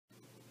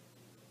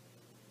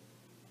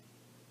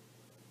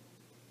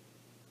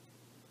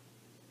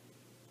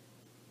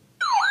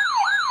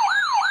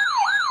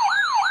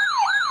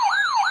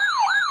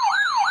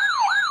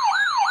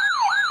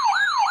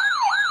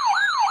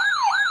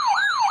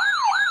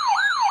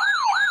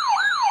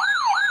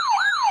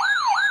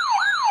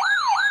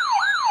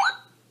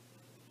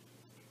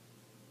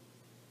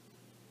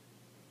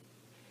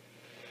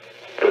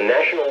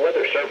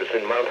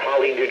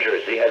Valley, New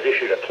Jersey has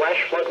issued a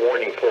flash flood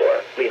warning for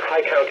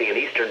Lehigh County in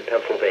eastern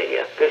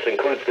Pennsylvania. This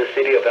includes the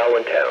city of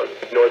Allentown,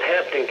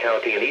 Northampton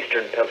County in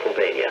eastern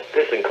Pennsylvania.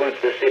 This includes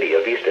the city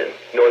of Easton,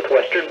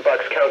 northwestern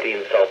Bucks County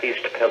in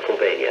southeast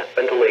Pennsylvania,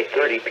 until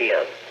 8:30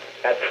 p.m.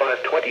 At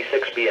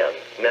 5:26 p.m.,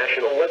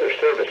 National Weather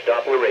Service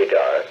Doppler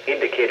radar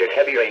indicated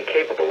heavy rain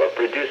capable of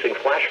producing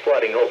flash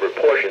flooding over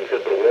portions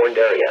of the warned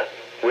area.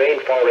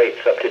 Rainfall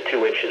rates up to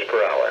 2 inches per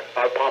hour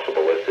are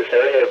possible as this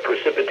area of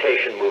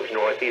precipitation moves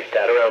northeast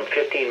at around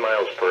 15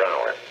 miles per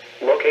hour.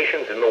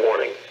 Locations in the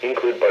warning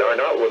include but are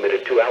not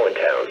limited to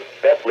Allentown,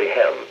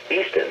 Bethlehem,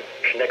 Easton,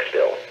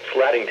 Schnecksville,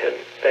 Sladdington,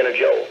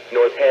 Benadryl,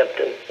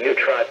 Northampton, New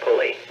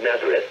Tripoli,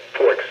 Nazareth,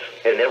 Forks,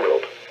 and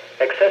Emerald.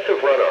 Excessive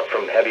runoff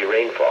from heavy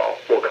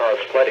rainfall will cause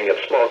flooding of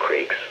small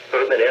creeks,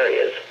 urban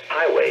areas,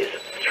 highways,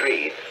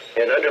 streets,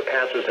 and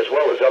underpasses as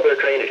well as other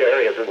drainage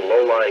areas and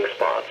low-lying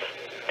spots.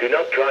 Do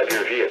not drive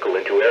your vehicle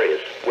into areas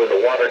where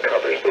the water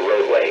covers the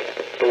roadway.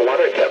 The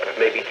water depth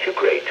may be too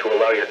great to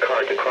allow your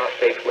car to cross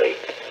safely.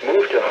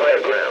 Move to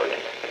higher ground.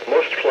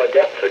 Most flood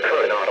depths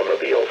occur in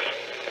automobiles.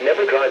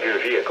 Never drive your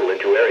vehicle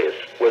into areas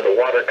where the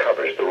water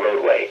covers the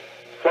roadway.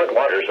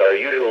 Floodwaters are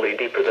usually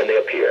deeper than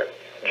they appear.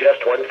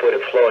 Just 1 foot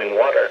of flowing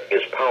water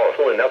is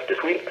powerful enough to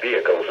sweep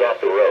vehicles off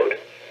the road.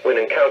 When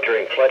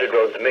encountering flooded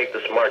roads, make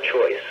the smart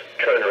choice.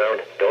 Turn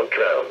around, don't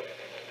drown.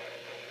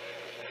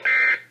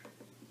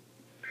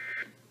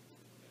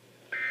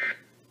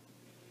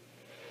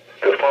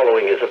 The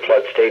following is a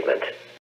flood statement.